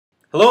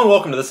Hello and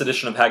welcome to this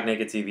edition of Hack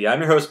Naked TV.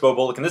 I'm your host, Bo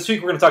Bullock, and this week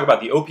we're going to talk about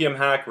the opium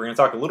hack. We're going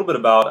to talk a little bit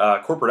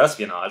about corporate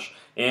espionage,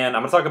 and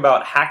I'm going to talk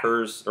about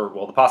hackers,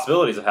 the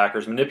possibilities of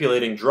hackers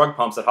manipulating drug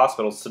pumps at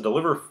hospitals to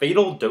deliver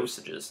fatal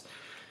dosages.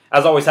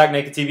 As always, Hack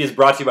Naked TV is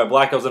brought to you by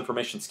Black Hills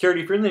Information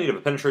Security. If you're in the need of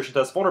a penetration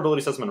test,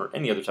 vulnerability assessment, or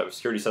any other type of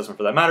security assessment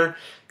for that matter,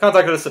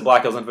 contact us at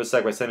Black Hills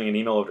InfoSec by sending an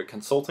email over to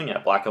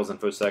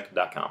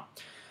consulting@blackhillsinfosec.com.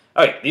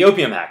 Okay, the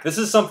opium hack. This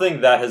is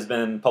something that has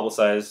been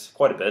publicized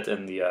quite a bit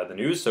in the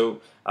news. So,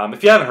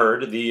 if you haven't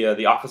heard,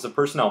 the Office of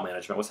Personnel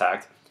Management was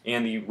hacked,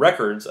 and the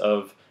records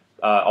of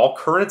all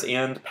current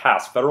and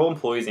past federal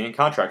employees and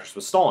contractors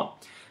was stolen.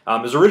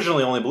 It was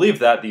originally only believed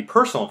that the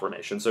personal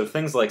information, so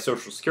things like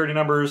social security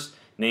numbers,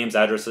 names,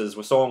 addresses,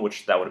 was stolen,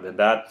 which that would have been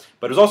bad.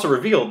 But it was also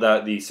revealed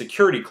that the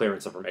security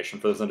clearance information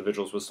for those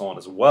individuals was stolen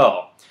as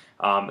well.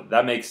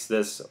 That makes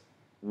this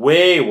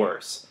way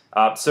worse.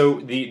 So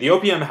the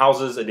OPM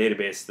houses a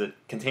database that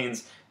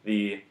contains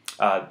the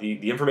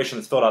information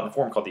that's filled out in the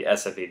form called the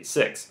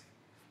SF-86.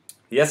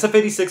 The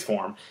SF-86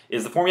 form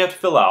is the form you have to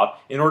fill out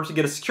in order to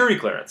get a security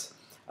clearance.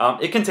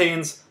 It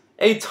contains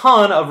a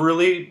ton of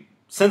really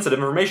sensitive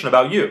information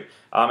about you.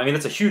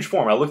 It's a huge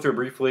form. I looked through it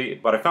briefly,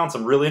 but I found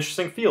some really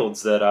interesting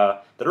fields that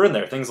are in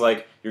there. Things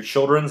like your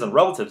children's and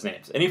relatives'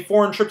 names, any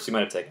foreign trips you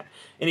might have taken,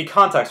 any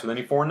contacts with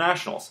any foreign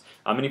nationals,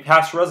 any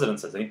past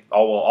residences,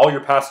 all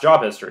your past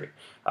job history,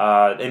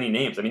 any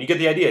names. You get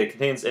the idea. It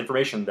contains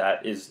information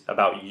that is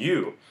about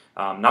you,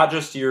 not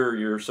just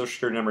your social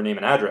security number, name,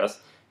 and address.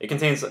 It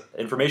contains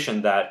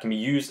information that can be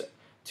used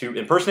to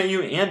impersonate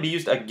you and be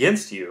used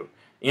against you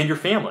and your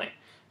family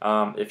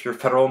if you're a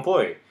federal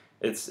employee.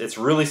 It's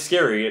really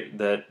scary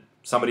that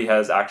somebody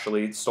has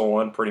actually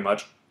stolen pretty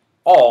much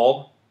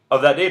all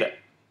of that data.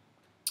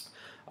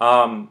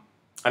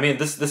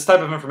 This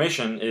type of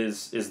information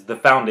is the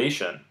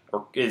foundation,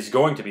 or is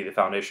going to be the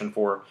foundation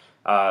for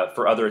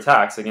other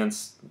attacks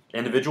against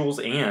individuals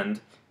and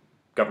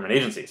government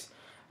agencies.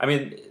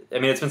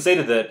 It's been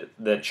stated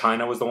that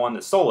China was the one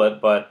that stole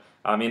it, but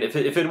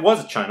if it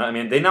was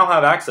China, they now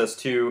have access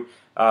to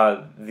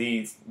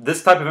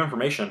this type of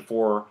information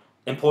for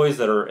employees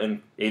that are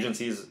in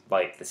agencies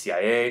like the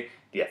CIA,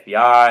 the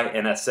FBI,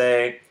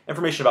 NSA,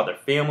 information about their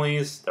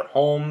families, their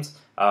homes,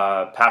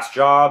 past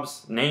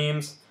jobs,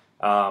 names.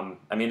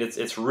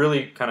 It's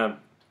really kind of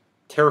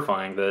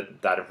terrifying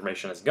that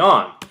information is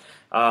gone.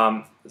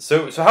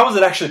 So how was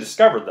it actually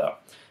discovered, though?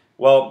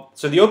 Well,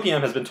 so the OPM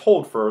has been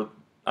told for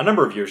a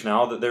number of years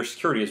now that their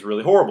security is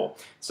really horrible.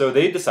 So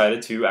they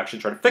decided to actually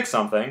try to fix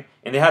something,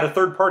 and they had a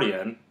third party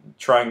in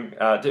trying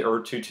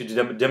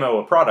to demo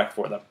a product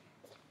for them.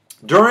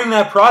 During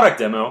that product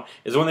demo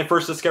is when they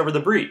first discovered the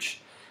breach.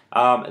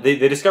 They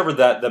discovered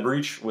that the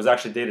breach was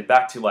actually dated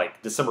back to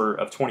December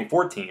of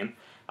 2014,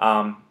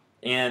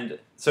 and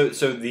so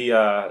the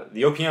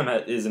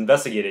OPM is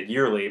investigated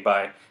yearly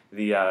by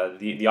the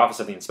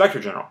Office of the Inspector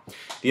General.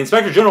 The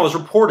Inspector General has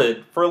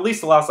reported for at least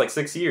the last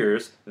 6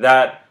 years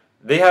that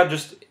they have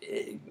just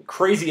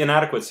crazy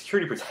inadequate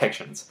security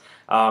protections.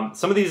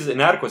 Some of these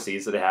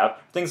inadequacies that they have,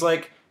 things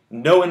like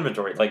no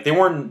inventory. They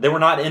were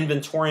not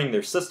inventorying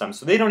their system,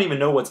 so they don't even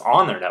know what's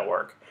on their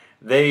network.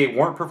 They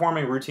weren't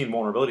performing routine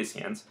vulnerability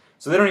scans,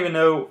 so they don't even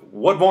know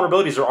what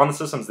vulnerabilities are on the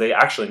systems they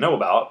actually know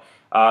about.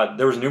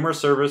 There was numerous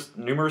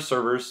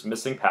servers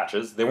missing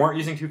patches. They weren't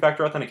using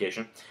two-factor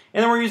authentication,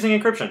 and they were using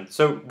encryption.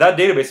 So that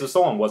database was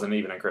stolen wasn't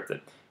even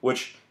encrypted.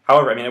 Which,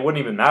 however, it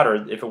wouldn't even matter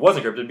if it was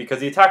encrypted because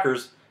the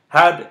attackers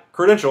had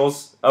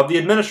credentials of the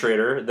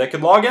administrator that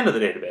could log into the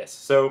database.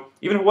 So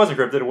even if it was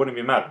encrypted, it wouldn't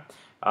even matter.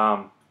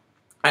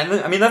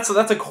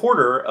 That's a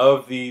quarter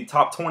of the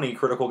top 20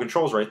 critical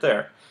controls right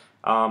there.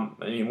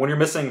 When you're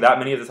missing that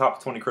many of the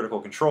top 20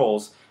 critical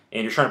controls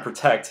and you're trying to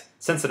protect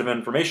sensitive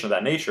information of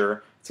that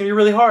nature, it's going to be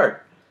really hard.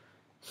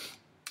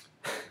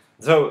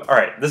 So, all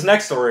right, this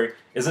next story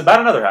is about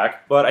another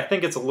hack, but I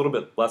think it's a little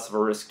bit less of a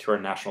risk to our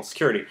national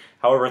security.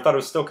 However, I thought it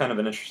was still kind of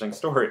an interesting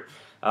story.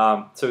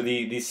 So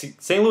the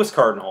St. Louis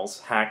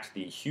Cardinals hacked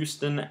the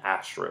Houston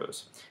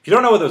Astros. If you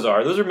don't know what those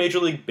are Major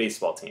League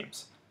Baseball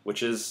teams,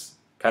 which is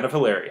kind of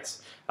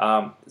hilarious.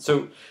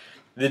 So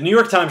the New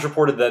York Times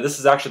reported that this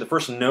is actually the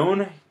first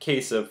known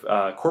case of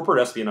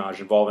corporate espionage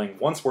involving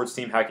one sports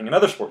team hacking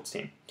another sports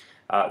team.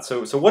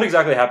 So what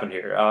exactly happened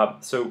here?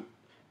 So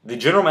the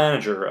general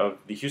manager of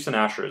the Houston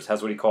Astros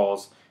has what he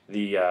calls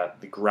the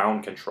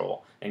ground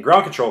control. And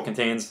ground control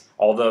contains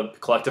all the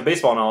collective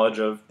baseball knowledge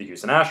of the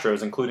Houston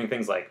Astros, including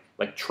things like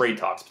trade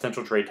talks,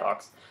 potential trade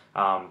talks,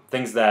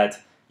 things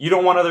that you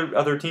don't want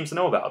other teams to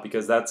know about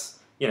because that's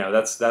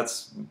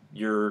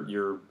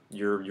your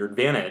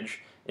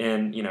advantage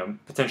in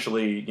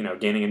potentially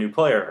gaining a new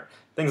player,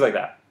 things like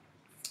that.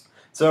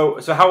 So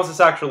how was this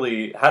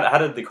actually? How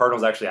did the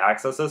Cardinals actually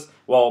access this?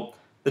 Well,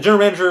 the general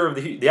manager of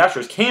the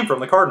Astros came from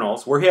the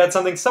Cardinals, where he had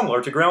something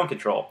similar to ground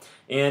control,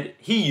 and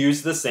he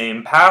used the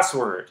same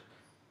password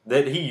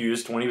that he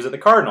used when he was at the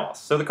Cardinals.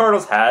 So the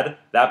Cardinals had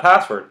that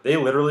password. They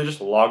literally just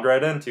logged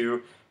right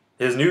into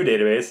his new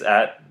database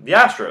at the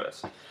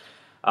Astros.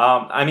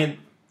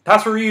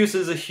 Password reuse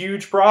is a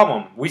huge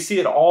problem. We see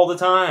it all the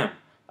time.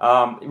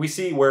 We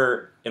see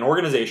where an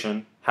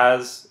organization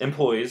has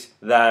employees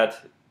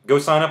that go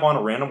sign up on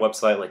a random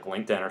website like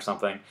LinkedIn or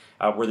something,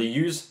 where they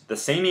use the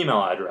same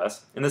email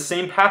address and the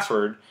same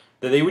password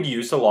that they would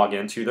use to log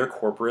into their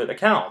corporate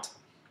account.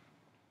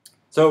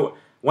 So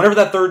whenever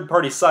that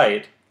third-party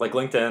site, like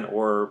LinkedIn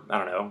or, I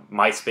don't know,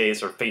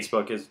 MySpace or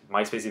Facebook, is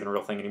MySpace even a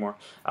real thing anymore,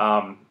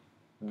 and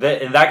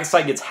that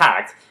site gets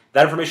hacked,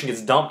 that information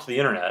gets dumped to the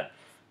internet,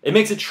 it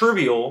makes it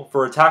trivial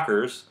for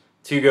attackers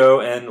to go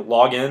and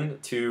log in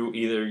to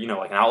either,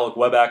 like an Outlook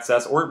web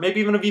access or maybe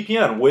even a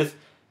VPN with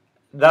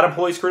that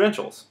employee's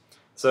credentials.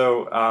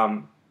 So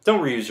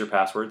don't reuse your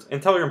passwords,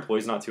 and tell your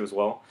employees not to as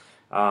well.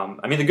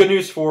 The good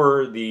news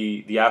for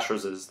the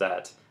Astros is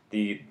that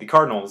the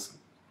Cardinals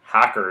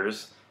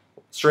hackers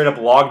straight up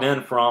logged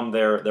in from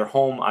their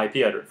home IP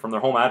address, from their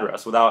home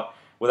address, without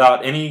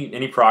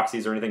any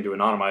proxies or anything to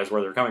anonymize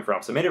where they're coming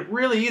from. So it made it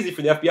really easy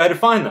for the FBI to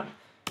find them.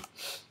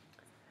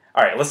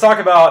 All right, let's talk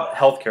about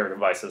healthcare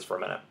devices for a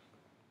minute.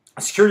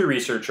 A security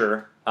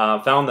researcher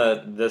found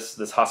that this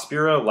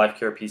Hospira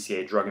LifeCare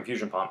PCA drug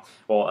infusion pump,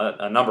 well,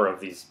 a number of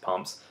these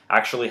pumps,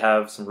 actually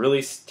have some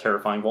really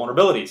terrifying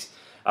vulnerabilities.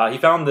 He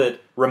found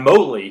that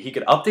remotely he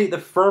could update the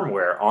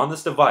firmware on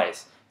this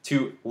device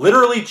to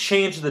literally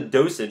change the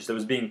dosage that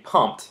was being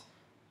pumped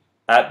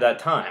at that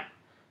time.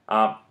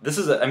 This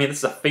is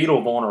a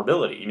fatal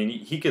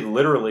vulnerability. He could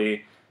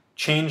literally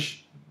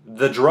change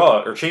the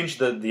drug, or change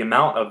the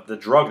amount of the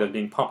drug that's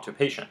being pumped to a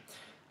patient.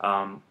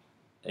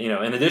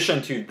 In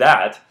addition to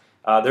that,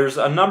 there's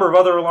a number of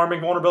other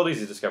alarming vulnerabilities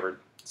he discovered.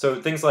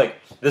 So things like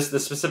this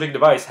specific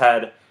device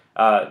had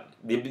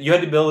you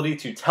had the ability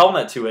to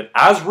telnet to it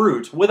as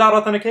root without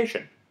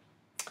authentication.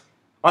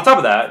 On top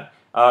of that,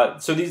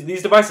 so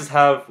these devices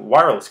have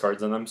wireless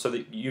cards in them, so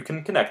that you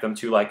can connect them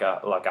to like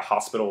a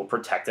hospital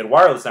protected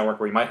wireless network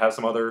where you might have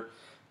some other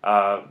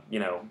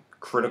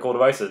critical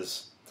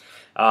devices.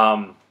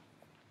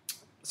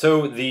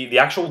 So the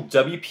actual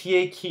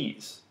WPA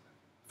keys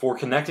for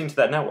connecting to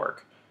that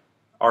network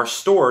are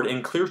stored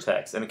in clear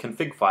text in a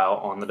config file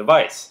on the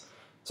device.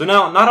 So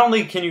now, not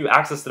only can you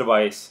access the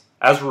device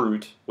as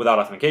root without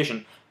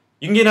authentication,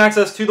 you can get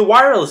access to the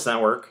wireless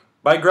network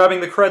by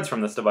grabbing the creds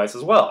from this device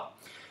as well.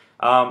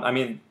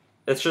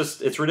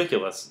 It's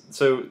ridiculous.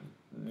 So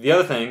the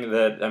other thing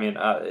that,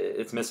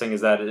 it's missing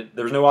is that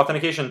there's no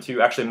authentication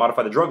to actually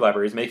modify the drug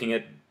libraries, making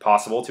it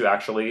possible to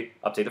actually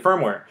update the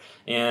firmware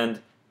and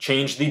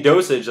change the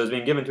dosage that's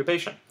being given to a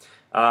patient.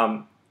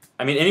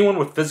 Anyone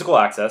with physical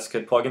access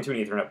could plug into an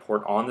Ethernet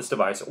port on this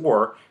device,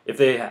 or if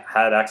they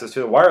had access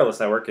to a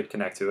wireless network, could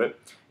connect to it,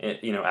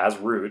 as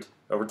root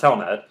over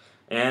Telnet,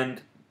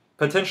 and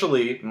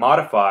potentially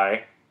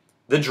modify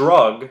the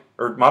drug,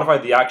 or modify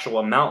the actual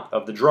amount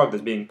of the drug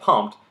that's being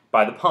pumped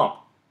by the pump.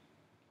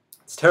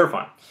 It's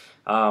terrifying.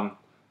 So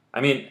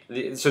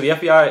the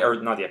FBI, or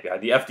not the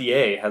FBI, the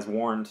FDA has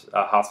warned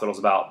hospitals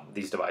about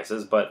these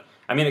devices, but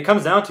it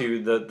comes down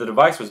to the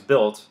device was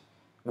built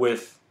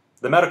with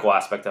the medical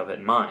aspect of it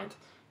in mind,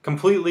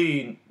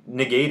 completely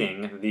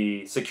negating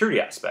the security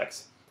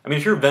aspects.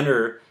 If you're a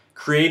vendor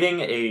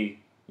creating a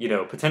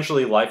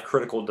potentially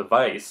life-critical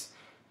device,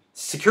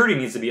 security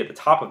needs to be at the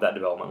top of that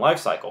development life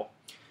cycle.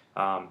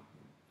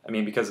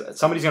 Because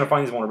somebody's going to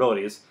find these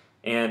vulnerabilities,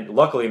 and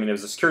luckily, it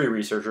was a security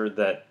researcher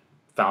that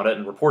found it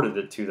and reported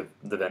it to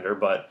the vendor,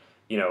 but,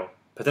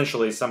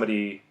 potentially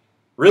somebody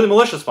really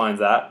malicious finds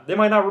that, they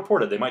might not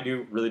report it. They might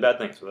do really bad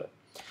things with it.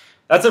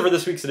 That's it for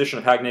this week's edition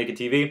of Hack Naked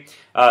TV.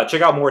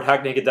 Check out more at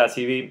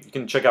hacknaked.tv. You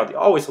can check out the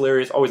always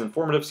hilarious, always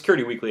informative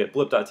Security Weekly at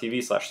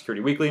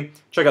blip.tv/securityweekly.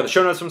 Check out the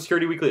show notes from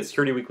Security Weekly at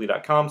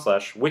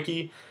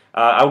securityweekly.com/wiki.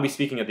 I will be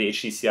speaking at the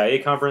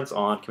HTCIA conference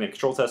on command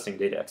control testing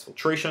data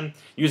exfiltration.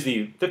 Use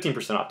the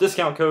 15% off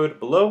discount code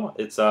below.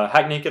 It's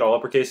hacknaked, all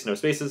uppercase, no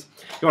spaces.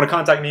 If you want to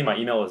contact me, my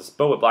email is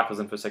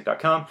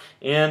bo@blackhillsinfosec.com,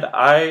 and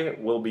I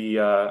will be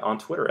on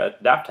Twitter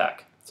at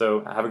daptac.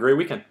 So have a great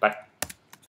weekend. Bye.